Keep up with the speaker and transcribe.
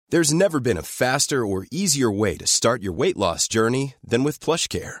There's never been a faster or easier way to start your weight loss journey than with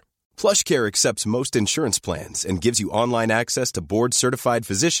PlushCare. PlushCare accepts most insurance plans and gives you online access to board-certified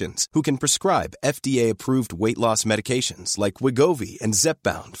physicians who can prescribe FDA-approved weight loss medications like Wegovy and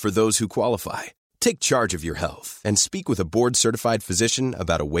Zepbound for those who qualify. Take charge of your health and speak with a board-certified physician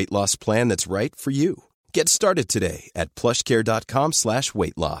about a weight loss plan that's right for you. Get started today at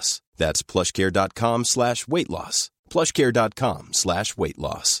plushcare.com/weightloss. That's plushcare.com/weightloss.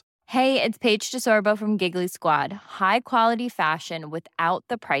 plushcare.com/weightloss. Hey, it's Paige DeSorbo from Giggly Squad. High quality fashion without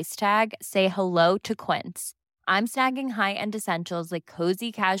the price tag. Say hello to Quince. I'm snagging high-end essentials like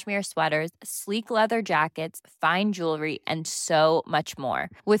cozy cashmere sweaters, sleek leather jackets, fine jewelry, and so much more.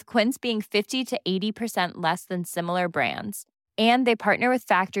 With Quince being 50 to 80% less than similar brands. And they partner with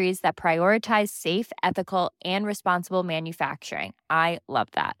factories that prioritize safe, ethical, and responsible manufacturing. I love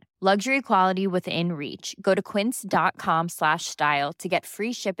that. Luxury quality within reach. Go to quince.com/style to get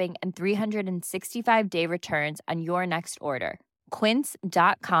free shipping and 365-day returns on your next order.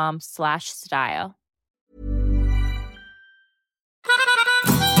 Quince.com/style.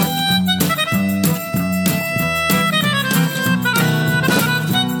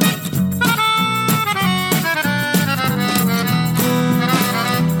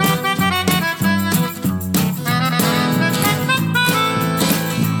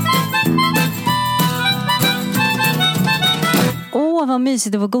 Vad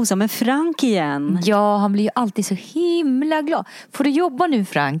mysigt att få gosa med Frank igen. Ja, han blir ju alltid så himla glad. Får du jobba nu,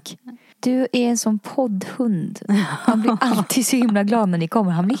 Frank? Du är en sån poddhund. Han blir alltid så himla glad när ni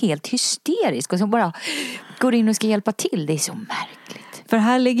kommer. Han blir helt hysterisk och så bara går in och ska hjälpa till. Det är så märkligt. För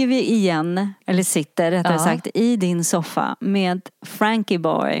här ligger vi igen, eller sitter rättare sagt, i din soffa med Frankie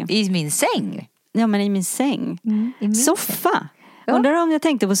Boy. I min säng? Ja, men i min säng. I min soffa? Säng. Ja. Undrar om jag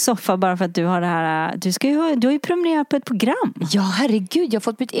tänkte på soffa bara för att du har det här. Du har ju premierat på ett program. Ja, herregud, jag har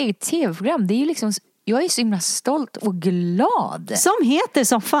fått mitt eget tv-program. Det är ju liksom, jag är så himla stolt och glad. Som heter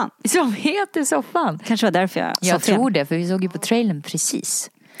Soffan. Kanske var därför jag tror det, för vi såg ju på trailern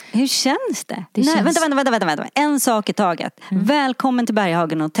precis. Hur känns det? Känns... Vänta. En sak i taget. Välkommen till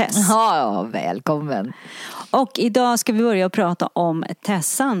Berghagen och Tess. Ja, välkommen. Och idag ska vi börja prata om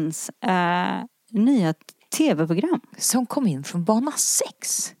Tessans nya tv-program. Som kom in från bana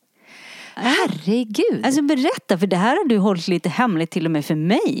 6. Herregud. Alltså berätta, för det här har du hållit lite hemligt till och med för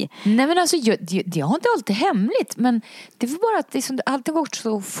mig. Nej, men alltså jag har inte alltid hemligt. Men det var bara att det alltid gått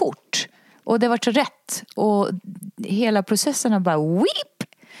så fort. Och det har varit så rätt. Och hela processen har bara whip.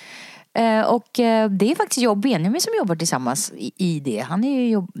 Och det är faktiskt Benjamin som jobbar tillsammans i det. Han är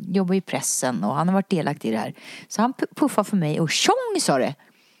ju jobbar i pressen och han har varit delaktig i det här. Så han puffar för mig och tjong sa det.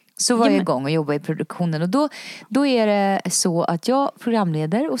 Så var jag igång och jobbade i produktionen. Och då är det så att jag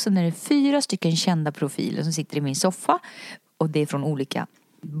programleder. Och sen är det 4 stycken kända profiler som sitter i min soffa. Och det är från olika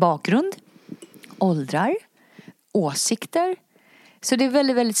bakgrund, åldrar, åsikter. Så det är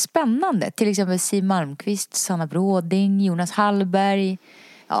väldigt, väldigt spännande. Till exempel Siw Malmkvist, Sanna Bråding, Jonas Hallberg,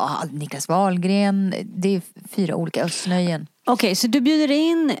 Niklas Wahlgren. Det är 4 olika östnöjen. Okej, så du bjuder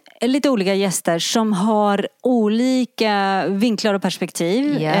in lite olika gäster som har olika vinklar och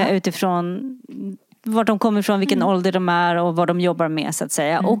perspektiv utifrån var de kommer ifrån, vilken ålder de är och vad de jobbar med så att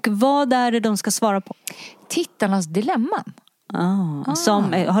säga. Och vad är det de ska svara på? Tittarnas dilemman.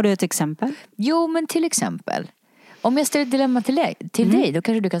 Har du ett exempel? Jo, men till exempel. Om jag ställer ett dilemma till dig, då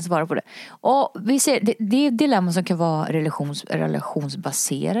kanske du kan svara på det. Och vi ser, det är dilemma som kan vara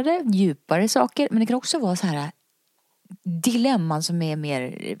relationsbaserade, djupare saker. Men det kan också vara så här dilemman som är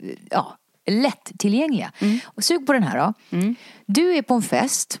mer lättillgängliga. Och sug på den här då. Du är på en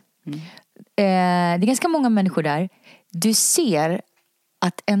fest. Det är ganska många människor där. Du ser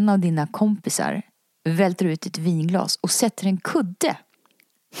att en av dina kompisar välter ut ett vinglas och sätter en kudde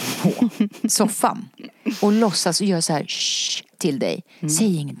på soffan och låtsas och gör så här till dig.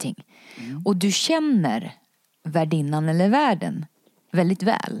 Säg ingenting. Och du känner värdinnan eller värden väldigt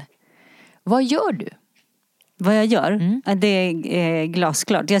väl. Vad gör du? Vad jag gör? Det är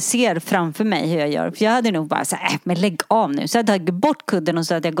glasklart. Jag ser framför mig hur jag gör. För jag hade nog bara så här, men lägg av nu. Så jag hade bort kudden och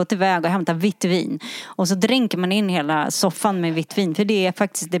så hade jag gått iväg och hämtat vitt vin. Och så dränker man in hela soffan med vitt vin. För det är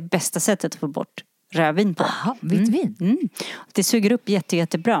faktiskt det bästa sättet att få bort rödvin på. Aha, vitt vin. Det suger upp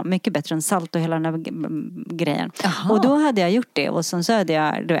jättebra. Mycket bättre än salt och hela den här grejen. Aha. Och då hade jag gjort det. Och sen så hade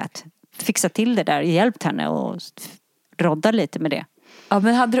jag, fixat till det där. Hjälpt henne och rodda lite med det. Ja,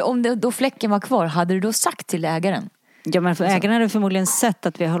 men om då fläcken var kvar, hade du då sagt till ägaren? Ja, men ägaren hade förmodligen sett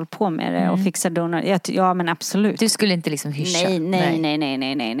att vi höll på med det och fixade donar. Ja, men absolut. Du skulle inte liksom hyscha?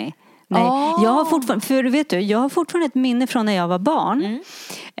 Nej. Jag har fortfarande, för vet du, jag har fortfarande ett minne från när jag var barn.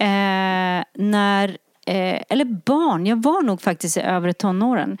 När eller barn, jag var nog faktiskt i övre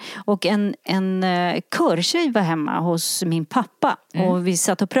tonåren. Och en körtjej var hemma hos min pappa. Och vi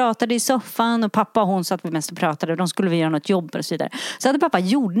satt och pratade i soffan. Och pappa och hon satt mest och pratade. De skulle vi göra något jobb och så vidare. Så hade pappa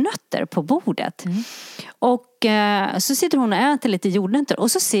jordnötter på bordet. Och så sitter hon och äter lite jordnötter.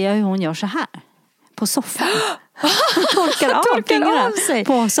 Och så ser jag hur hon gör så här. På soffan. Hon torkar av fingrarna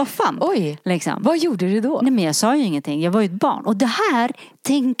på soffan. Oj, liksom. Vad gjorde du då? Nej, men jag sa ju ingenting, jag var ju ett barn. Och det här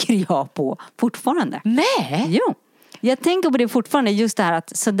tänker jag på fortfarande. Nej. Jo, jag tänker på det fortfarande. Just det här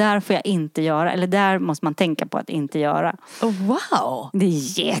att så där får jag inte göra. Eller där måste man tänka på att inte göra. Oh, wow. Det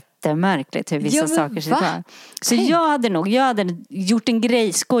är jättemärkligt hur vissa saker ser ut. Så jag hade gjort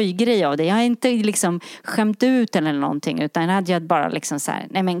en skojgrej av det. Jag har inte liksom skämt ut eller någonting. Utan hade jag bara liksom så här,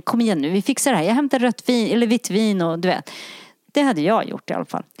 nej men kom igen nu, vi fixar det här. Jag hämtar rött vin eller vitt vin och du vet. Det hade jag gjort i alla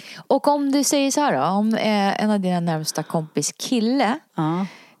fall. Och om du säger så här då, om en av dina närmsta kompis kille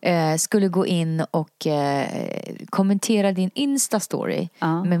skulle gå in och kommentera din Insta-story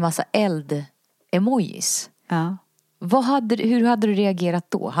med massa eld-emojis. Ja. Hur hade du reagerat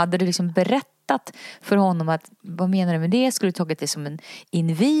då? Hade du liksom berättat för honom att, vad menar du med det? Skulle du tagit det som en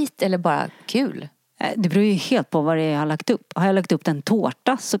invit eller bara kul? Det beror ju helt på vad det är jag har lagt upp. Har jag lagt upp en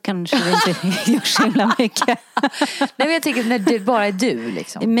tårta så kanske det inte gör så himla mycket. Nej, men jag tänker när det bara är du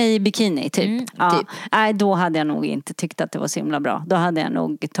liksom. Mig i bikini typ. Typ. Nej, då hade jag nog inte tyckt att det var så himla bra. Då hade jag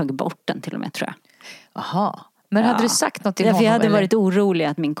nog tagit bort den till och med, tror jag. Jaha. Men hade du sagt något till honom? För jag hade eller? varit orolig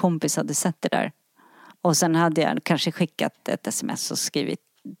att min kompis hade sett det där. Och sen hade jag kanske skickat ett sms och skrivit,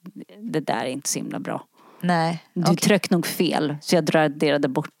 det där är inte så himla bra. Nej. Du tryck nog fel, så jag raderade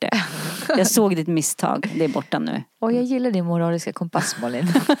bort det. Jag såg ditt misstag, det är borta nu. Och jag gillar din moraliska kompass, Malin.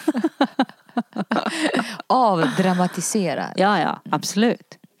 Avdramatisera. Ja,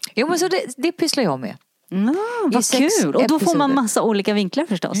 absolut. Jo, men så det pysslar jag med. Vad kul! Och då får man massa olika vinklar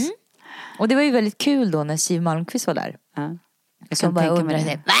förstås. Och det var ju väldigt kul då när Siw Malmkvist var där. Ja. Jag kan bara undra,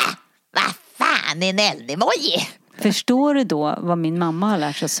 vad fan är en eldemoji? Förstår du då vad min mamma har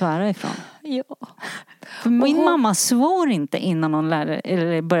lärt sig att svära ifrån? Ja. För min mamma svor inte innan hon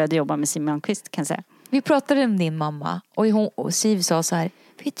började jobba med Siw Malmkvist, kan jag säga. Vi pratade om din mamma och Siw sa så här,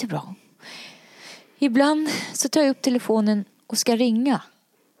 vet du bra? Ibland så tar jag upp telefonen och ska ringa.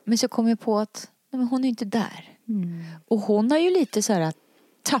 Men så kommer jag på att nej, men hon är inte där. Och hon har ju lite så här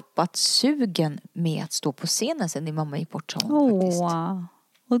tappat sugen med att stå på scenen sen din mamma gick bort, faktiskt.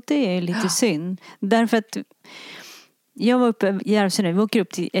 Och det är lite synd. Därför att jag var uppe i Järvsö nu. Vi åker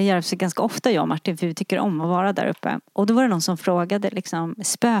upp till Järvsö ganska ofta, jag och Martin, för vi tycker om att vara där uppe. Och då var det någon som frågade liksom,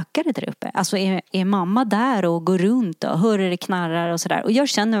 spökar det där uppe? Alltså är mamma där och går runt och hör det knarrar och sådär? Och jag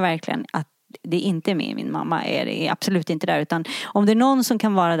känner verkligen att det är inte med min mamma, är absolut inte där, utan om det är någon som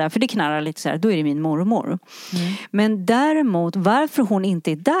kan vara där, för det knarrar lite så här, då är det min mormor. Men däremot, varför hon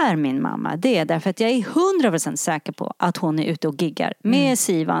inte är där, min mamma, det är därför att jag är 100% säker på att hon är ute och giggar med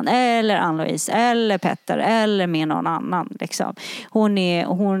Sivan eller Ann-Louise eller Petter eller med någon annan liksom. Hon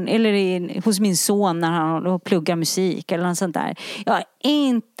eller hos min son när han pluggar musik eller något sånt där.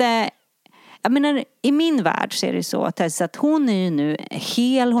 Jag menar, i min värld så är det så att hon är ju nu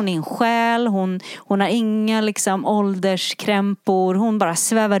hel, hon är en själ, hon har inga liksom ålderskrämpor, hon bara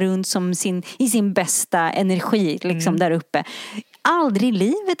svävar runt som i sin bästa energi liksom där uppe. Aldrig i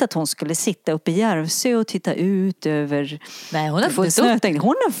livet att hon skulle sitta uppe i Järvsö och titta ut över. Nej, hon har fullt upp.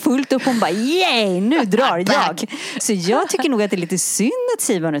 Hon har fullt upp, hon bara yay, nu drar jag. Så jag tycker nog att det är lite synd att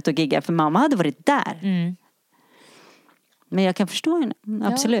Sivan ut och gigga, för mamma hade varit där. Men jag kan förstå henne,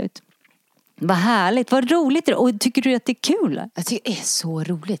 absolut. Vad härligt, vad roligt. Och tycker du att det är kul? Jag tycker det är så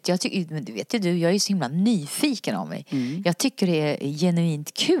roligt. Men du vet ju, jag är så himla nyfiken av mig. Jag tycker det är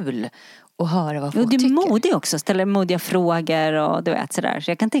genuint kul att höra vad folk tycker. Du är modig också, ställer modiga frågor och du vet sådär.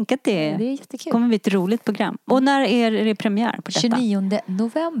 Så jag kan tänka att det är jättekul. Kommer bli ett roligt program. Och när är det premiär på detta? 29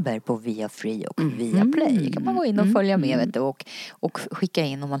 november på Via Free och Via Play. Kan man gå in och följa med vet du, och skicka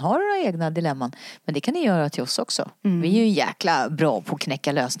in om man har några egna dilemman. Men det kan ni göra till oss också. Vi är ju jäkla bra på att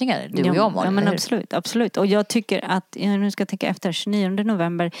knäcka lösningar, du och jag, Malin. Ja, men absolut. Och jag tycker att, nu ska jag tänka efter 29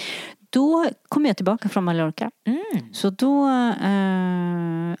 november, då kommer jag tillbaka från Mallorca. Så då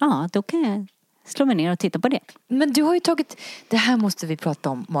kan jag slå mig ner och titta på det. Men du har ju det här måste vi prata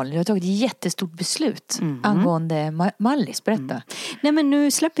om, Malin. Du har tagit ett jättestort beslut angående Mallis, berätta. Nej, men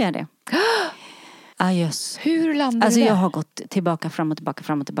nu släpper jag det. Yes. Hur landade alltså det? Jag har gått tillbaka, fram och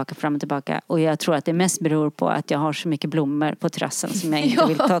tillbaka. Och jag tror att det mest beror på att jag har så mycket blommor på terrassen som jag inte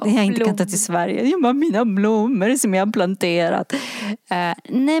vill ta. Jag inte kan ta till Sverige. Jag bara, mina blommor som jag har planterat.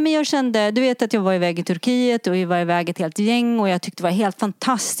 Nej, men jag kände, du vet att jag var iväg i Turkiet och jag var iväg ett helt gäng och jag tyckte det var helt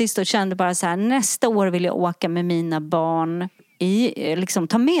fantastiskt och kände bara så här, nästa år vill jag åka med mina barn liksom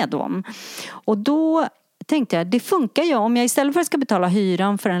ta med dem. Och då tänkte jag, det funkar ju om jag istället för att ska betala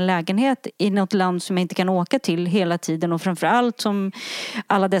hyran för en lägenhet i något land som jag inte kan åka till hela tiden, och framförallt som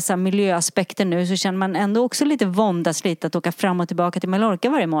alla dessa miljöaspekter nu, så känner man ändå också lite våndas lite att åka fram och tillbaka till Mallorca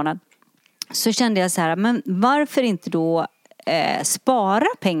varje månad. Så kände jag så här, men varför inte då spara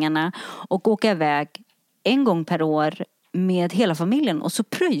pengarna och åka iväg en gång per år med hela familjen och så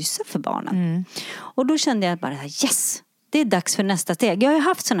pröjsa för barnen. Och då kände jag bara, yes, det är dags för nästa steg. Jag har ju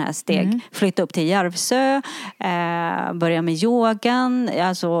haft sådana här steg. Flytta upp till Järvsö, börja med yogan,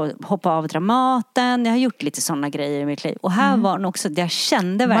 alltså hoppa av Dramaten. Jag har gjort lite sådana grejer i mitt liv. Och här var det också, det jag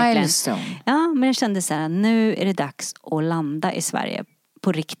kände verkligen. Milestone. Ja, men jag kände så här, nu är det dags att landa i Sverige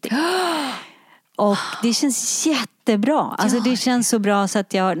på riktigt. Och det känns jättebra. Alltså det känns så bra så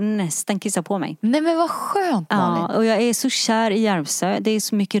att jag nästan kissar på mig. Nej, men vad skönt, Malin. Ja, och jag är så kär i Järvsö. Det är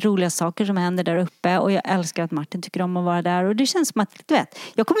så mycket roliga saker som händer där uppe. Och jag älskar att Martin tycker om att vara där. Och det känns som att, du vet,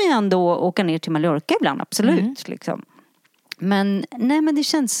 jag kommer ju ändå åka ner till Mallorca ibland, absolut. Liksom. Men nej, men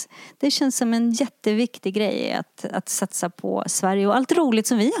det känns som en jätteviktig grej att satsa på Sverige. Och allt roligt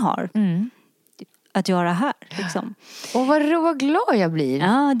som vi har. Att göra här liksom. Och vad glad jag blir.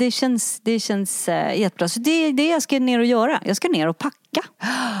 Ja, det känns jättebra. Så det är det jag ska ner och göra. Jag ska ner och packa.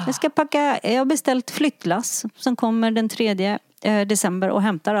 Jag har beställt flyttlass som kommer den 3 december och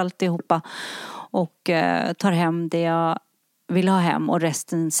hämtar alltihopa. Och tar hem det jag vill ha hem och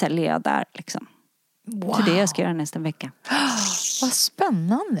resten säljer jag där liksom. Wow. Så det jag ska göra nästa vecka. Vad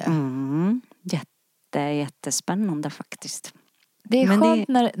spännande. Jättespännande faktiskt. Det är skönt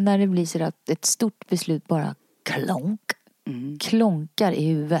när det blir så att ett stort beslut bara klonkar i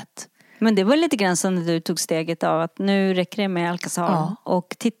huvudet. Men det var lite grann som när du tog steget av att nu räcker det med Alcazar. Ja.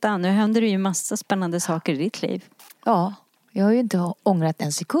 Och titta, nu händer det ju massa spännande saker i ditt liv. Ja, jag har ju inte ångrat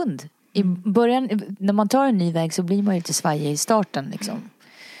en sekund. I början, när man tar en ny väg så blir man ju lite svajig i starten liksom.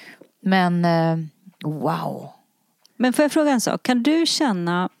 Men, wow. Men får jag fråga en sak? Kan du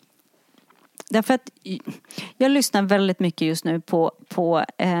känna... Därför att jag lyssnar väldigt mycket just nu på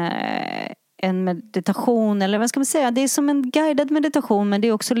en meditation, eller vad ska man säga? Det är som en guidad meditation, men det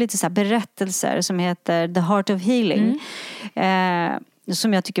är också lite så här berättelser som heter The Heart of Healing.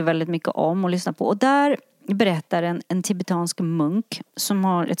 Som jag tycker väldigt mycket om att lyssna på. Och där berättar en tibetansk munk som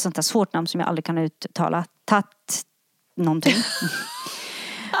har ett sånt här svårt namn som jag aldrig kan uttala. Någonting.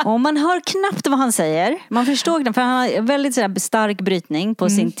 Och man hör knappt vad han säger. Man förstår det, för han har väldigt så där stark brytning på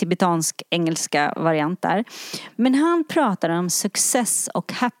sin tibetansk-engelska variant där. Men han pratar om success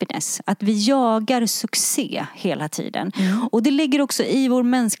och happiness. Att vi jagar succé hela tiden. Och det ligger också i vår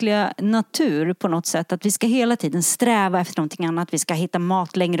mänskliga natur på något sätt. Att vi ska hela tiden sträva efter någonting annat. Vi ska hitta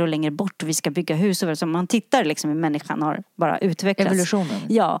mat längre och längre bort. Och vi ska bygga hus. Och så man tittar liksom hur människan har bara utvecklats. Evolutionen.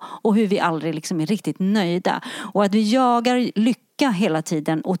 Ja, och hur vi aldrig liksom är riktigt nöjda. Och att vi jagar lycka hela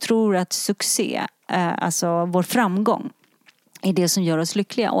tiden och tror att succé, alltså vår framgång, är det som gör oss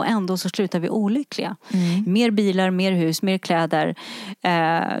lyckliga, och ändå så slutar vi olyckliga. Mer bilar, mer hus, mer kläder,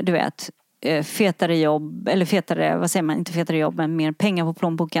 du vet, fetare jobb, eller fetare, vad säger man, inte fetare jobb, men mer pengar på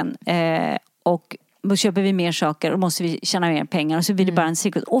plånboken, och då köper vi mer saker och måste vi tjäna mer pengar, och så blir det bara en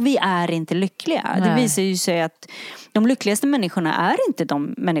cirkus, och vi är inte lyckliga. Det visar ju sig att de lyckligaste människorna är inte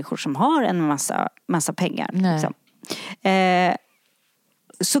de människor som har en massa pengar liksom.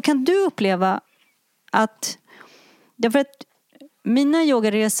 Så kan du uppleva att, därför att mina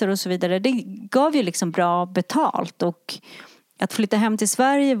yogaresor och så vidare, det gav ju liksom bra betalt, och att flytta hem till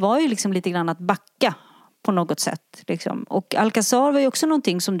Sverige var ju liksom lite grann att backa på något sätt liksom. Och Alcazar var ju också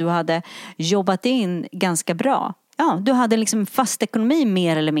någonting som du hade jobbat in ganska bra. Ja, du hade liksom fast ekonomi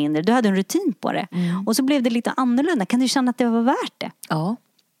mer eller mindre. Du hade en rutin på det. Och så blev det lite annorlunda. Kan du känna att det var värt det? Ja.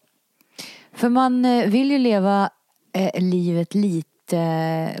 För man vill ju leva livet lite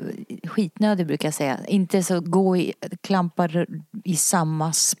skitnödig, brukar jag säga. Inte så klampar i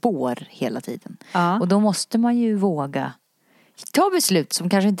samma spår hela tiden. Ja. Och då måste man ju våga ta beslut som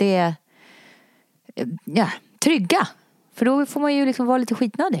kanske inte är trygga. För då får man ju liksom vara lite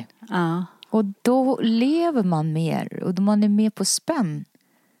skitnödig. Ja. Och då lever man mer. Och då man är mer på spänn.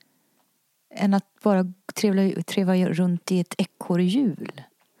 Än att bara treva runt i ett ekorrhjul.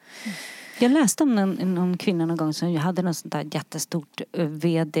 Jag läste om någon kvinna någon gång som hade något sånt där jättestort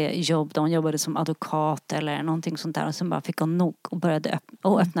vd-jobb. Hon jobbade som advokat eller någonting sånt där. Och sen bara fick hon nog och började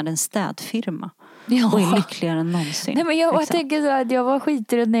öppnade en städfirma. Ja. Och är lyckligare än någonsin. Nej, men jag tänker så att jag var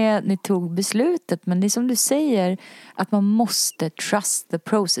skiträdd när ni tog beslutet. Men det är som du säger, att man måste trust the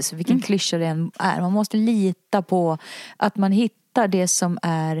process. Vilken klyscha det än är. Man måste lita på att man hittar det som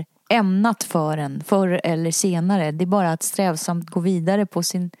är ämnat för en förr eller senare. Det är bara att strävsamt gå vidare på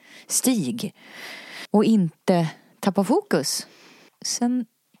sin stig och inte tappa fokus. Sen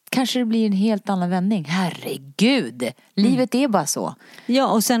kanske det blir en helt annan vändning. Herregud, livet är bara så. Ja,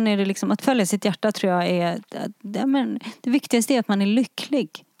 och sen är det liksom att följa sitt hjärta, tror jag är det viktigaste är att man är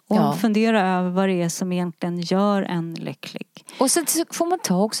lycklig. Och fundera över vad det är som egentligen gör en lycklig. Och sen får man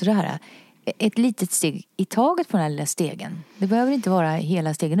ta också det här, ett litet steg i taget på den här lilla stegen. Det behöver inte vara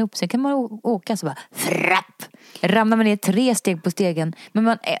hela stegen upp. Sen kan man åka så bara frapp. Ramlar man ner 3 steg på stegen. Men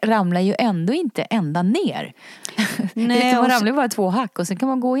man ramlar ju ändå inte ända ner. Nej, man ramlar ju bara 2 hack och sen kan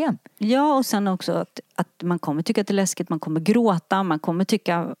man gå igen. Ja, och sen också att man kommer tycka att det är läskigt. Man kommer gråta. Man kommer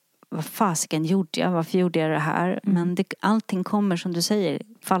tycka, vad fasiken gjorde jag? Varför gjorde jag det här? Men allting kommer, som du säger,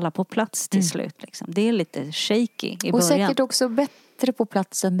 falla på plats till slut. Liksom. Det är lite shaky i början. Och säkert också bättre på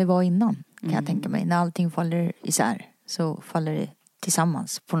plats än det var innan. Kan jag tänka mig. När allting faller isär så faller det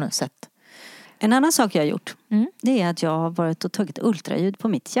tillsammans på något sätt. En annan sak jag har gjort, det är att jag har varit och tagit ultraljud på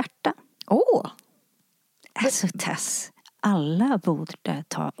mitt hjärta. Alltså Tess, alla borde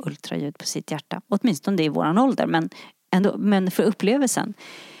ta ultraljud på sitt hjärta. Åtminstone det är i våran ålder, men för upplevelsen.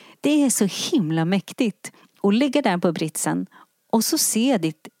 Det är så himla mäktigt att ligga där på britsen och så se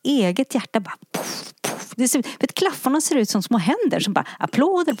ditt eget hjärta bara puff, puff. Klaffarna ser ut som små händer som bara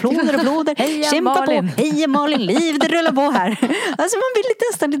applåder. Heja Kämpa Malin. på, heja Malin, livet rullar på här. Alltså man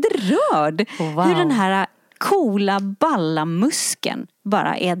blir nästan lite rörd. Wow. Hur den här coola balla muskeln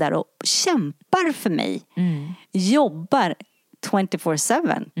bara är där och kämpar för mig. Jobbar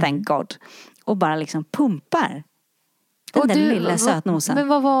 24/7, thank God. Och bara liksom pumpar. Den där lilla sötnosen. Men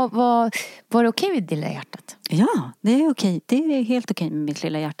var det okej med det lilla hjärtat? Ja, det är okej. Det är helt okej med mitt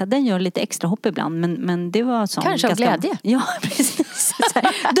lilla hjärta. Den gör lite extra hopp ibland. Men det var sån kanske av glädje. Ja, precis.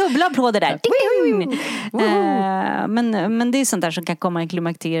 Dubbla applåder där. Men det är sånt där som kan komma i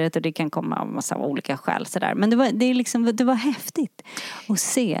klimakteriet. Och det kan komma av massa olika skäl. Men det var häftigt att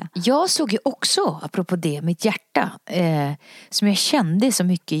se. Jag såg ju också, apropå det, mitt hjärta. Som jag kände så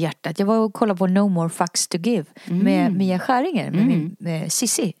mycket i hjärtat. Jag var och kollade på No More Fucks to Give. Med Mia Skäringer. Med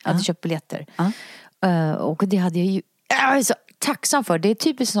Sissi. Hade köpt biljetter. Och det hade jag är så tacksam för. Det är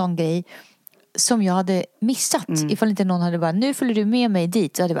typiskt sån grej som jag hade missat. Ifall inte någon hade bara, nu följer du med mig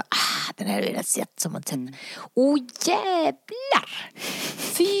dit. Så hade jag bara, den här har jag redan sett som man sett. Jävlar!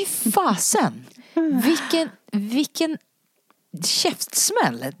 Fy fasen! Vilken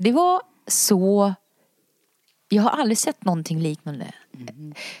käftsmäll. Det var så... Jag har aldrig sett någonting liknande.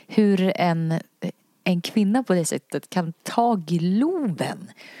 Hur en kvinna på det sättet kan ta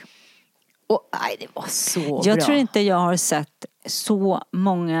globen. Och det var så bra. Jag tror inte jag har sett så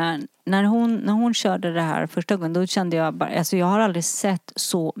många... När hon körde det här första gången, då kände jag bara... Alltså jag har aldrig sett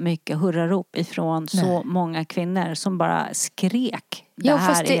så mycket hurrarop ifrån så många kvinnor som bara skrek. Det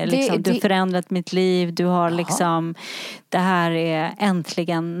här är liksom, du har förändrat mitt liv, du har liksom... Det här är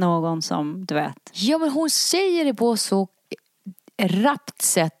äntligen någon som, du vet... Ja, men hon säger det på så rappt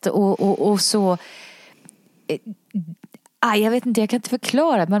sätt och så... Jag vet inte, jag kan inte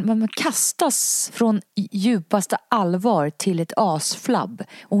förklara. Man kastas från djupaste allvar till ett asflabb.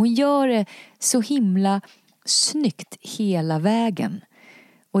 Och hon gör det så himla snyggt hela vägen.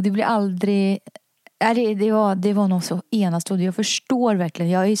 Och det blir aldrig... Det var nog så enastående. Jag förstår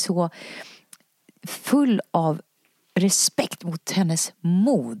verkligen. Jag är så full av respekt mot hennes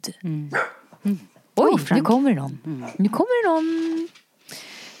mod. Oj, nu kommer det någon. Nu kommer det någon.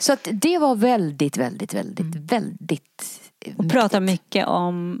 Så att det var väldigt, väldigt, väldigt, väldigt... Och pratar mycket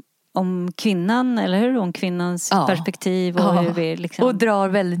om kvinnan, eller hur? Om kvinnans perspektiv och hur vi liksom... Och drar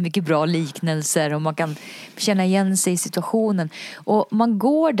väldigt mycket bra liknelser och man kan känna igen sig i situationen. Och man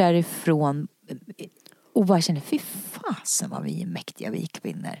går därifrån och bara känner, fy fasen vad vi är mäktiga, vi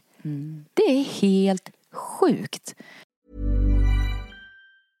kvinnor. Det är helt sjukt.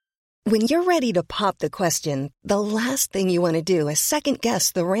 When you're ready to pop the question, the last thing you want to do is second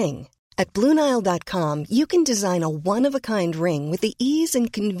guess the ring. At BlueNile.com, you can design a one-of-a-kind ring with the ease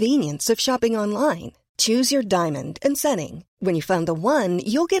and convenience of shopping online. Choose your diamond and setting. When you find the one,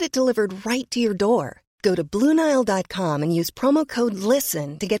 you'll get it delivered right to your door. Go to BlueNile.com and use promo code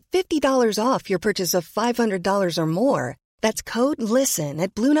LISTEN to get $50 off your purchase of $500 or more. That's code LISTEN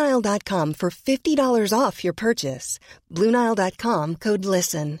at BlueNile.com for $50 off your purchase. BlueNile.com, code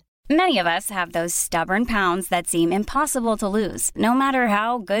LISTEN. Many of us have those stubborn pounds that seem impossible to lose, no matter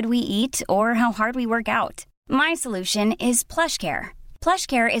how good we eat or how hard we work out. My solution is PlushCare.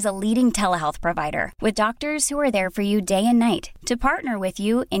 PlushCare is a leading telehealth provider with doctors who are there for you day and night to partner with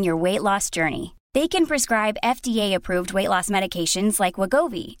you in your weight loss journey. They can prescribe FDA-approved weight loss medications like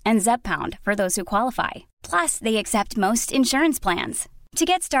Wegovy and Zepbound for those who qualify. Plus, they accept most insurance plans. To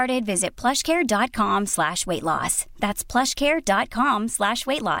get started, visit plushcare.com/weightloss. That's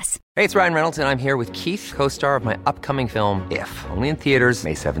plushcare.com/weightloss. Hey, it's Ryan Reynolds, and I'm here with Keith, co-star of my upcoming film, If, only in theaters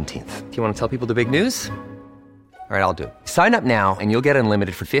May 17th. Do you want to tell people the big news? All right, I'll do it. Sign up now and you'll get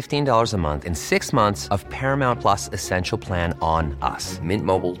unlimited for $15 a month and 6 months of Paramount Plus Essential Plan on us.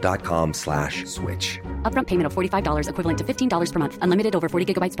 MintMobile.com/switch. Upfront payment of $45 equivalent to $15 per month. Unlimited over 40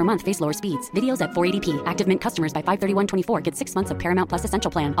 gigabytes per month. Face lower speeds. Videos at 480p. Active Mint customers by 531.24 get 6 months of Paramount Plus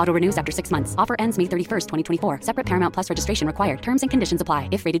Essential Plan. Auto renews after 6 months. Offer ends May 31st, 2024. Separate Paramount Plus registration required. Terms and conditions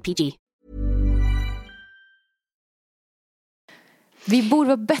apply if rated PG. Vi borde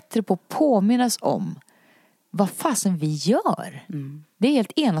vara bättre på att påminnas om vad fasen vi gör. Det är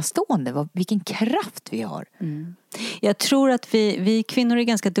helt enastående vilken kraft vi har. Jag tror att vi kvinnor är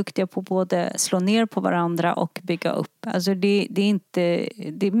ganska duktiga på både slå ner på varandra och bygga upp. Alltså det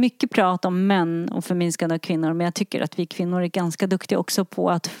är mycket prat om män och förminskande av kvinnor, men jag tycker att vi kvinnor är ganska duktiga också på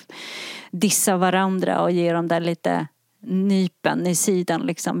att dissa varandra och ge dem där lite nypen i sidan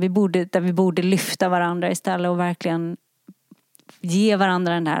liksom. Vi borde lyfta varandra istället och verkligen ge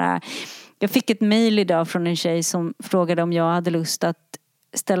varandra den där. Jag fick ett mejl idag från en tjej som frågade om jag hade lust att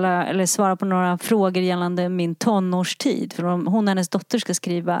ställa eller svara på några frågor gällande min tonårstid. För hon och hennes dotter ska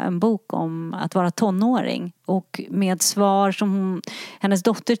skriva en bok om att vara tonåring. Och med svar som hennes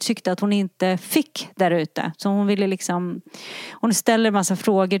dotter tyckte att hon inte fick där ute. Så hon ville hon ställer en massa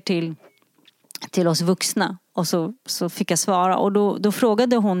frågor till oss vuxna. Och så fick jag svara. Och då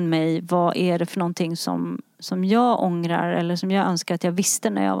frågade hon mig, vad är det för någonting som jag ångrar eller som jag önskar att jag visste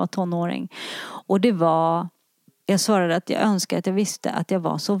när jag var tonåring. Och det var, jag svarade att jag önskar att jag visste att jag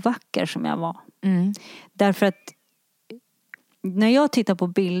var så vacker som jag var. Därför att när jag tittar på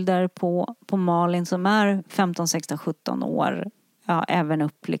bilder på Malin som är 15, 16, 17 år, ja, även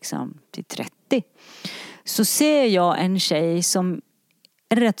upp till 30, så ser jag en tjej som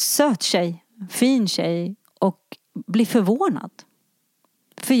är rätt söt tjej, fin tjej, och blir förvånad.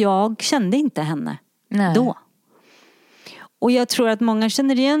 För jag kände inte henne. Nej. Då. Och jag tror att många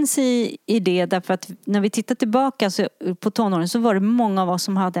känner igen sig i det, därför att när vi tittar tillbaka på tonåren så var det många av oss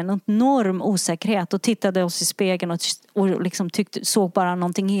som hade en enorm osäkerhet och tittade oss i spegeln och såg bara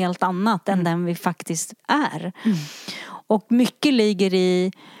någonting helt annat än den vi faktiskt är. Och mycket ligger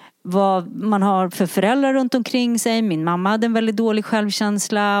i vad man har för föräldrar runt omkring sig. Min mamma hade en väldigt dålig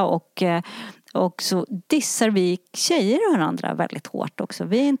självkänsla och så dissar vi tjejer varandra väldigt hårt också.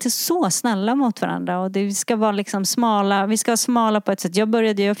 Vi är inte så snälla mot varandra. Och vi ska vara smala. Vi ska vara smala på ett sätt.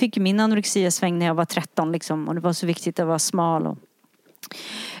 Jag fick ju min anorexia-sväng när jag var 13 och det var så viktigt att vara smal.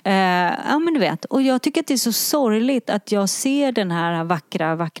 Ja, men du vet. Och jag tycker att det är så sorgligt att jag ser den här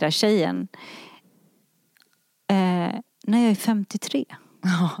vackra tjejen när jag är 53.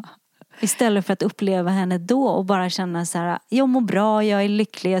 Istället för att uppleva henne då och bara känna så här: jag mår bra, jag är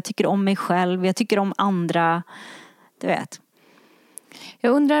lycklig, jag tycker om mig själv, jag tycker om andra. Du vet.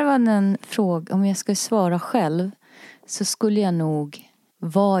 Jag undrar vad en fråga, om jag skulle svara själv, så skulle jag nog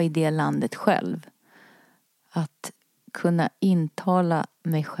vara i det landet själv. Att kunna intala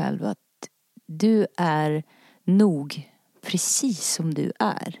mig själv att du är nog precis som du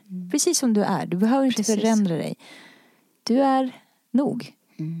är. Precis som du är. Du behöver inte förändra dig. Du är nog.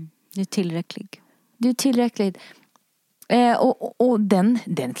 Du är tillräcklig. Du är tillräcklig. Och den,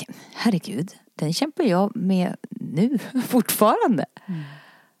 herregud, den kämpar jag med nu fortfarande.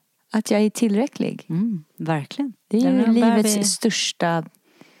 Att jag är tillräcklig. Verkligen. Det är ju livets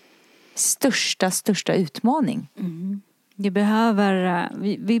största utmaning. Vi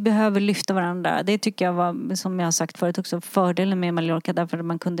behöver lyfta varandra. Det tycker jag var, som jag har sagt förut också, fördelen med Mallorca. Därför att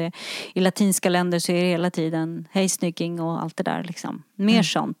man kunde, i latinska länder så är det hela tiden hej snygging och allt det där Mer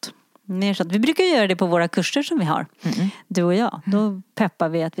sånt. Vi brukar göra det på våra kurser som vi har. Du och jag. Då peppar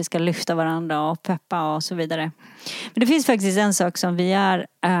vi att vi ska lyfta varandra och peppa och så vidare. Men det finns faktiskt en sak som vi är,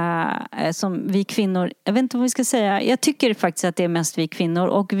 som vi kvinnor, jag vet inte vad vi ska säga. Jag tycker faktiskt att det är mest vi kvinnor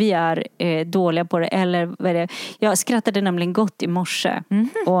och vi är dåliga på det. Eller vad är det? Jag skrattade nämligen gott i morse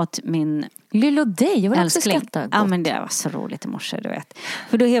åt min Lilla dig, jag vill också skratta gott. Ja, men det var så roligt i morse, du vet.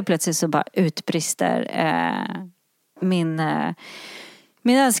 För då helt plötsligt så bara utbrister min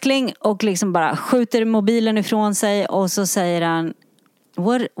älskling och bara skjuter mobilen ifrån sig och så säger han: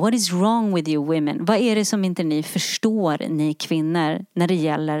 What is wrong with you women? Vad är det som inte ni förstår, ni kvinnor, när det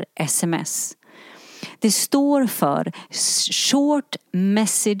gäller sms? Det står för Short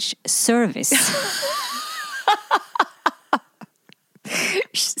Message Service.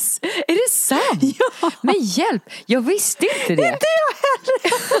 Är det sant? Ja. Men hjälp, jag visste inte det. Inte jag heller.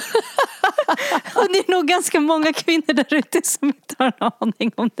 Och det är nog ganska många kvinnor där ute som inte har en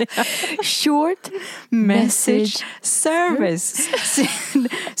aning om det. Short message service.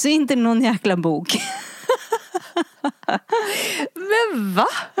 Så inte någon jäkla bok. Men va?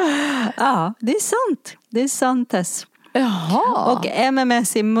 Ja, det är sant. Det är sant, Tess. Jaha. Och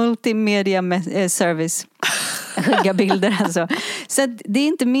MMS är multimedia service. Skicka bilder alltså. Så det är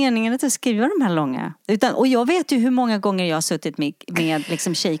inte meningen att jag skriver de här långa. Och jag vet ju hur många gånger jag har suttit med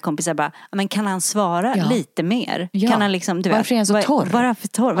liksom tjejkompisar bara, men kan han svara lite mer? Ja. Kan han liksom, du vet, varför är han så torr?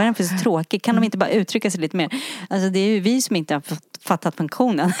 Varför är han så tråkig? Kan de inte bara uttrycka sig lite mer? Alltså det är ju vi som inte har fattat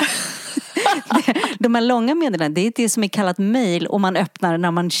funktionen. De här långa meddelandena, det är det som är kallat mejl och man öppnar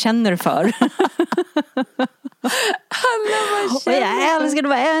när man känner för. Och jag älskar, det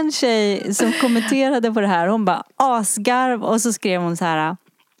var en tjej som kommenterade på det här. Hon bara asgarv och så skrev hon så här: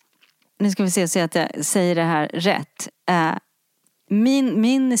 nu ska vi se så att jag säger det här rätt.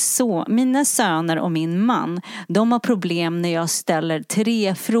 Mina söner och min man, de har problem när jag ställer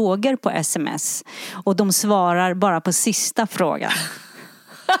 3 frågor på sms och de svarar bara på sista frågan.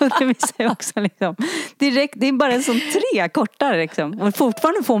 Det visar också liksom direkt, det är bara en sån 3 kortare liksom. Och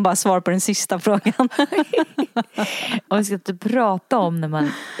fortfarande får hon bara svar på den sista frågan. Och vi ska inte prata om när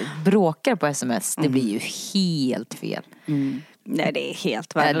man bråkar på sms. Det blir ju helt fel. Nej, det är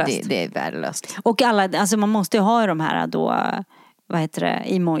helt värdelöst. Det är värdelöst. Och alla, alltså man måste ju ha de här då, vad heter det,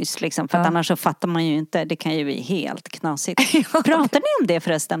 emojis liksom. För att annars så fattar man ju inte. Det kan ju bli helt knasigt. Pratar ni om det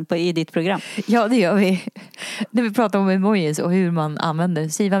förresten i ditt program? Ja, det gör vi. När vi pratar om emojis och hur man använder.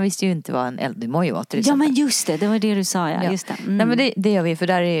 Sivan visste ju inte vad en eldemoji var till exempel. Ja, men just det var det du sa, ja. Just det. Nej, men det gör vi, för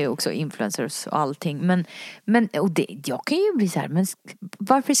där är ju också influencers och allting. Men och det, jag kan ju bli så här, men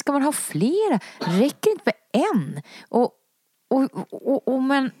varför ska man ha flera? Räcker inte med en? Och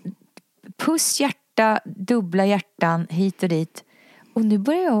men puss, hjärta, dubbla hjärtan hit och dit. Och nu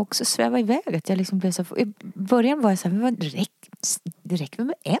börjar jag också sväva iväg. Att jag liksom blev så, i början var jag så här, det räcker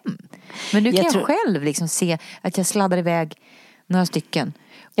med en. Men nu kan jag själv liksom se att jag sladdar iväg några stycken.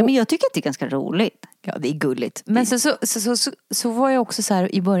 Ja, men jag tycker att det är ganska roligt. Ja, det är gulligt. Men så var jag också så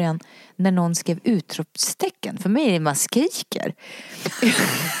här i början när någon skrev utropstecken. För mig är det man skriker.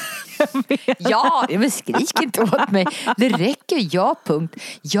 Ja, men skrik inte åt mig. Det räcker, ja, punkt.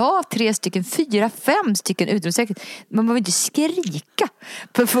 Ja, 3 stycken, 4, 5 stycken utropstecken. Man behöver inte skrika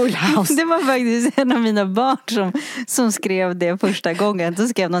på Full House. Det var faktiskt en av mina barn som skrev det första gången. Då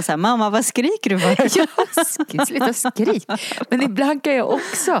skrev de så här: mamma, vad skriker du för? Ja, sluta skrik. Men ibland kan jag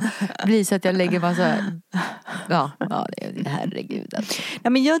också bli så att jag lägger massa... Ja, det är herregud. Alltså. Ja,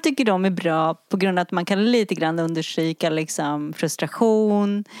 men jag tycker de är bra på grund av att man kan lite grann understryka liksom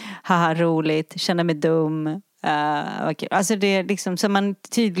frustration, haha roligt, känna mig dum. Alltså det är liksom så man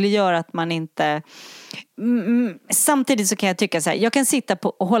tydliggör att man inte... Samtidigt så kan jag tycka så här, jag kan sitta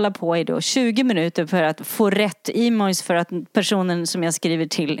och hålla på i då 20 minuter för att få rätt emojis för att personen som jag skriver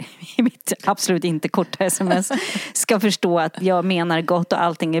till i mitt absolut inte korta sms ska förstå att jag menar gott och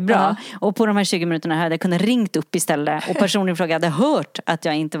allting är bra. Och på de här 20 minuterna hade jag kunnat ringt upp istället och personen i fråga hade hört att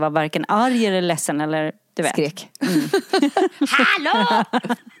jag inte var varken arg eller ledsen eller du vet. Skrek. Hallå!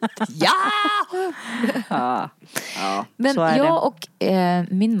 Ja! Men jag och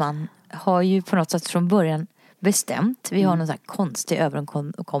min man har ju på något sätt från början bestämt. Vi har någon sån här konstig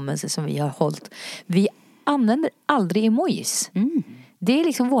överenkommelse som vi har hållit. Vi använder aldrig emojis. Det är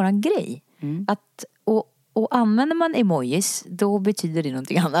liksom våran grej. Och använder man emojis, då betyder det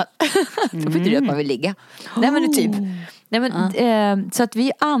någonting annat. Då betyder det att man vill ligga. Nej, men typ. Nej, men, så att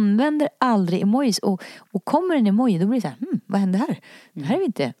vi använder aldrig emojis. Och kommer en emoji, då blir det så här, vad händer här? Det här är vi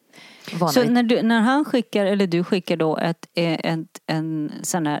inte vana Så vid. när han skickar, eller du skickar då en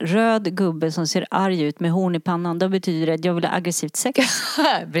sån här röd gubbe som ser arg ut med horn i pannan, då betyder det att jag vill ha aggressivt sex.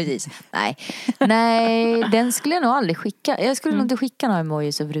 Precis. Nej, den skulle jag nog aldrig skicka. Jag skulle nog inte skicka några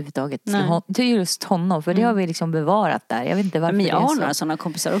emojis överhuvudtaget till just honom. För det har vi liksom bevarat där. Jag vet inte varför. Men jag har några sådana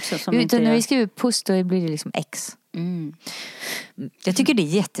kompisar också som inte när vi skriver puss, då blir det liksom X. Jag tycker det är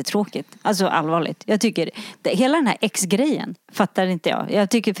jättetråkigt. Alltså allvarligt. Jag tycker hela den här X-grejen fattar inte jag. Jag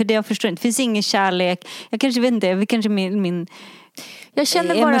tycker, för det jag förstår inte, det finns ingen kärlek. Jag kanske vet inte, kanske min jag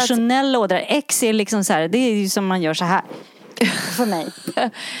känner bara emotionella ådra. X är liksom så här, det är ju som man gör så här för mig.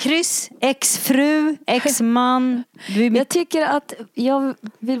 Kryss, ex-fru, ex-man. Jag tycker att jag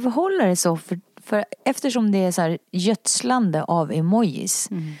vill behålla det så för eftersom det är så här gödslande av emojis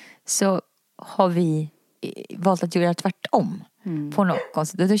så har vi valt att göra tvärtom på något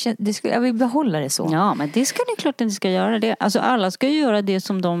konstigt. Jag vill behålla det så. Ja, men det ska det klart att ni ska göra det. Alltså alla ska ju göra det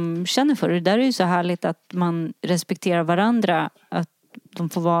som de känner för. Det där är ju så härligt att man respekterar varandra. Att de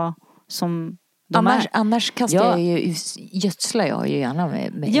får vara som Annars kastar jag ju, gödslar jag ju gärna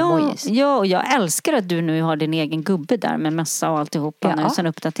med emojis. Ja, och jag älskar att du nu har din egen gubbe där med mössa och alltihopa nu sen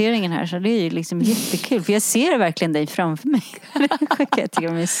uppdateringen här. Så det är ju liksom jättekul. För jag ser verkligen dig framför mig. Jag tycker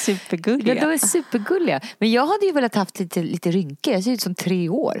de är supergulliga. Ja, de är supergulliga. Men jag hade ju velat haft lite rynkor. Jag ser ut som 3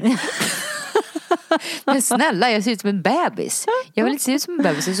 år. Men snälla, jag ser ut som en bebis. Jag vill inte se ut som en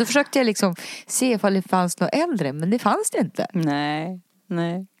bebis. Så försökte jag liksom se ifall det fanns något äldre. Men det fanns det inte. Nej.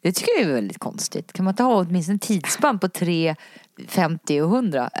 Det tycker jag är väldigt konstigt. Kan man inte ha åtminstone en tidsspann på 3, 50 och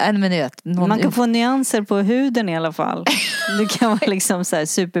 100? En minut. Man kan få nyanser på huden i alla fall. Du kan vara liksom så här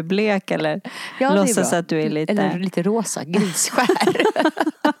superblek eller låtsas att du är lite... Eller lite rosa, grisskär.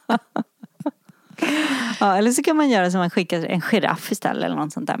 Ja, eller så kan man göra som man skickar en giraff istället eller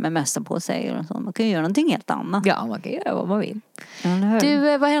något sånt där med mössa på sig och sånt. Man kan göra någonting helt annat. Ja, man kan göra vad man vill. Ja,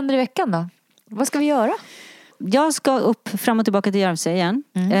 du, vad händer i veckan då? Vad ska vi göra? Jag ska upp fram och tillbaka till Järvsö igen.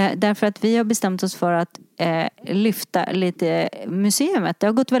 Därför att vi har bestämt oss för att lyfta lite museet. Det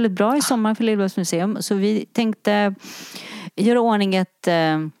har gått väldigt bra i sommar för Lillebäls museum. Så vi tänkte göra ordning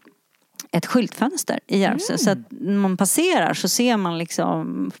ett skyltfönster i Järvsö. Så att när man passerar så ser man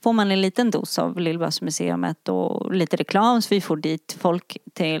liksom, får man en liten dos av Lillebäls museet och lite reklam. Så vi får dit folk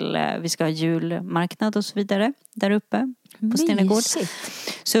till, vi ska ha julmarknad och så vidare där uppe på Stenegård.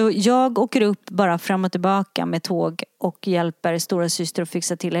 Så jag åker upp bara fram och tillbaka med tåg och hjälper stora syster att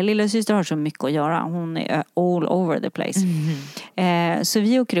fixa till det. Lilla syster har så mycket att göra. Hon är all over the place. Så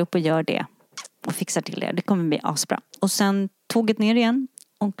vi åker upp och gör det och fixar till det. Det kommer bli asbra. Och sen tåget ner igen.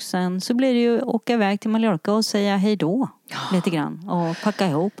 Och sen så blir det ju åka iväg till Mallorca och säga hej då lite grann. Och packa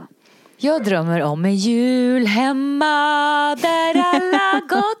ihop. Jag drömmer om en jul hemma där alla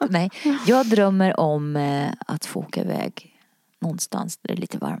gott. Nej, jag drömmer om att få åka iväg någonstans där det är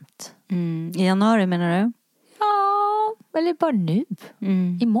lite varmt. I januari menar du? Ja, eller bara nu.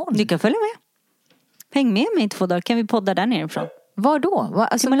 Imorgon. Du kan följa med. Häng med mig i 2 dagar. Kan vi podda där nerifrån? Var då?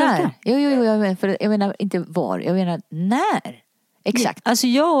 Alltså när? Jo, jag menar inte var. Jag menar när? Exakt. Alltså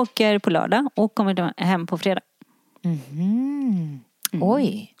jag åker på lördag och kommer hem på fredag.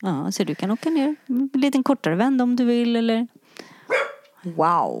 Oj. Ja, så du kan åka ner en liten kortare vända om du vill eller...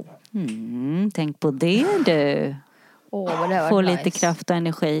 Wow. Tänk på det du. Få lite kraft och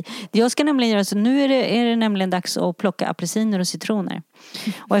energi. Jag ska nämligen göra så. Nu är det nämligen dags att plocka apelsiner och citroner.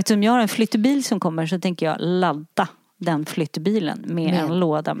 Och eftersom jag har en flyttbil som kommer så tänker jag ladda den flyttbilen med en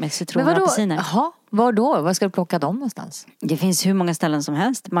låda med citroner och apelsiner. Jaha, var då? Var ska du plocka dem någonstans? Det finns hur många ställen som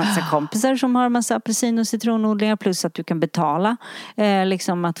helst. Massa kompisar som har massa apelsin- och citronodlingar. Plus att du kan betala.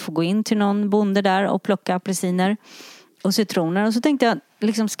 Liksom att få gå in till någon bonde där och plocka apelsiner och citroner. Och så tänkte jag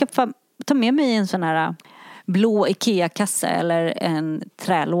liksom ta med mig en sån här blå Ikea-kasse eller en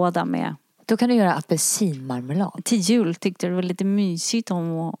trälåda med. Då kan du göra apelsinmarmelad. Till jul tyckte jag det var lite mysigt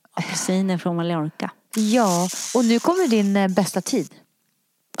om apelsiner från Mallorca. Ja, och nu kommer din bästa tid.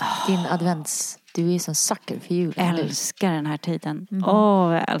 Din advents. Du är som sucker för julen. Jag älskar den här tiden.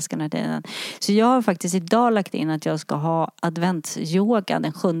 Jag älskar den här tiden. Så jag har faktiskt idag lagt in att jag ska ha adventsyoga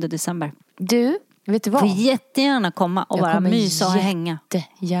den 7 december. Du, vet du vad? Får jättegärna komma och bara mysa och hänga.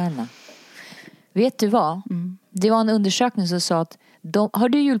 Jättegärna. Vet du vad? Det var en undersökning som sa att har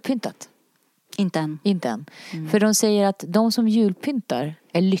du julpyntat? Inte än. För de säger att de som julpyntar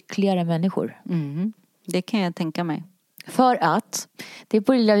är lyckligare människor. Det kan jag tänka mig. För att det är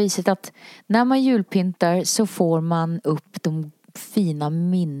på det lilla viset att när man julpyntar så får man upp de fina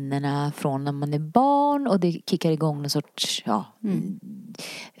minnena från när man är barn. Och det kickar igång någon sorts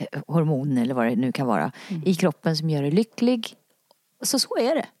hormon eller vad det nu kan vara i kroppen som gör dig lycklig. Så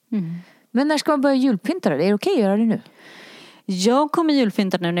är det. Men när ska man börja julpynta det? Är det okej att göra det nu? Jag kommer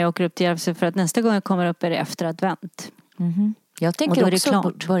julpynta nu när jag åker upp till Järvsö för att nästa gång jag kommer upp är det efter advent. Jag tänker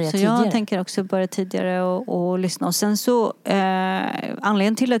också börja tidigare. Jag tänker också börja tidigare och lyssna. Och sen så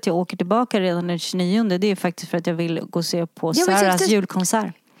anledningen till att jag åker tillbaka redan den 29, det är faktiskt för att jag vill gå och se på Sarahs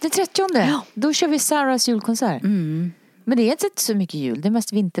julkonsert. Det 30. Ja. Då kör vi Sarahs julkonsert. Men det är inte så mycket jul, det är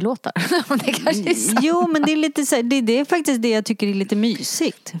mest vinterlåtar. Det kanske är sant. Jo, men det är lite så, det är faktiskt det jag tycker är lite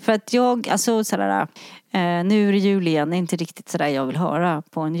mysigt. För att jag, alltså sådär, nu är det jul igen, det är inte riktigt sådär jag vill höra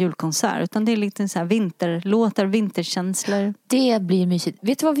på en julkonsert. Utan det är lite så här vinterlåtar, vinterkänslor. Det blir mysigt.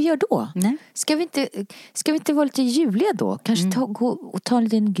 Vet du vad vi gör då? Nej. Ska vi inte vara lite juliga då? Kanske gå och ta en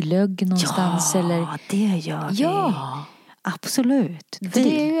liten glögg någonstans eller... Ja, det gör vi. Ja. Absolut. För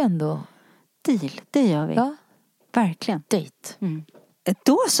det är ju ändå... Deal, det gör vi. Ja. Verkligen. Date.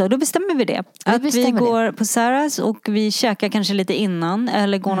 Då bestämmer vi det. Vi går på Sarahs och vi käkar kanske lite innan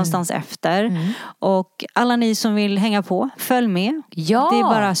eller går någonstans efter. Och alla ni som vill hänga på, följ med. Ja. Det är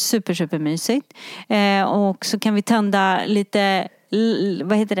bara super mysigt. Och så kan vi tända lite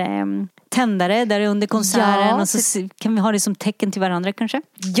vad heter det, tändare där under konserten. Ja, och så kan vi ha det som tecken till varandra kanske.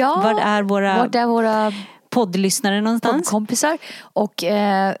 Ja, Vart är våra poddlyssnare någonstans? Poddkompisar. Och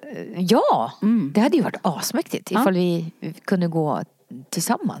det hade ju varit asmäktigt ifall vi kunde gå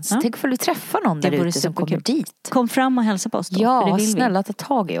tillsammans. Tänk ifall vi träffar någon där ute som kommer dit. Kom fram och hälsa på oss då. Ja, snälla ta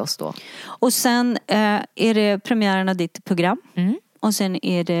tag i oss då. Och sen är det premiären av ditt program. Och sen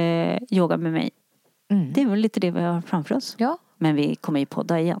är det yoga med mig. Det är väl lite det vi har framför oss. Ja. Men vi kommer ju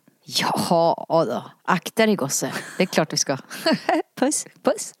podda igen. Ja då. Akta dig gosse. Det är klart vi ska. Puss.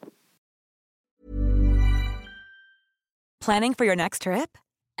 Puss. Planning for your next trip?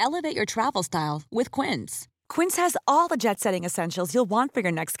 Elevate your travel style with Quince. Quince has all the jet-setting essentials you'll want for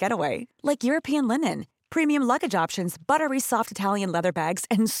your next getaway, like European linen, premium luggage options, buttery soft Italian leather bags,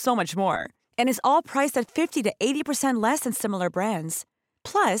 and so much more. And is all priced at 50 to 80% less than similar brands.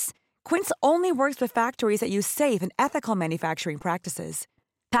 Plus, Quince only works with factories that use safe and ethical manufacturing practices.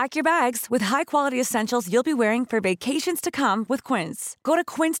 Pack your bags with high-quality essentials you'll be wearing for vacations to come with Quince. Go to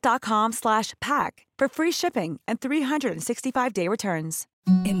quince.com/pack for free shipping and 365-day returns.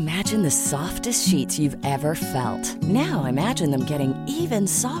 Imagine the softest sheets you've ever felt. Now imagine them getting even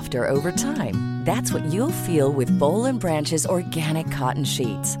softer over time. That's what you'll feel with Boll & Branch's organic cotton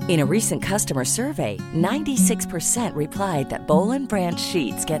sheets. In a recent customer survey, 96% replied that Boll & Branch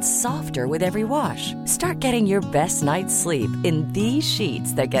sheets get softer with every wash. Start getting your best night's sleep in these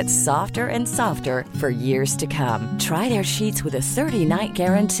sheets that get softer and softer for years to come. Try their sheets with a 30-night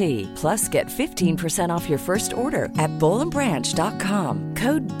guarantee. Plus, get 15% off your first order at bollandbranch.com.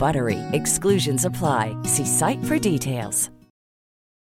 Code BUTTERY. Exclusions apply. See site for details.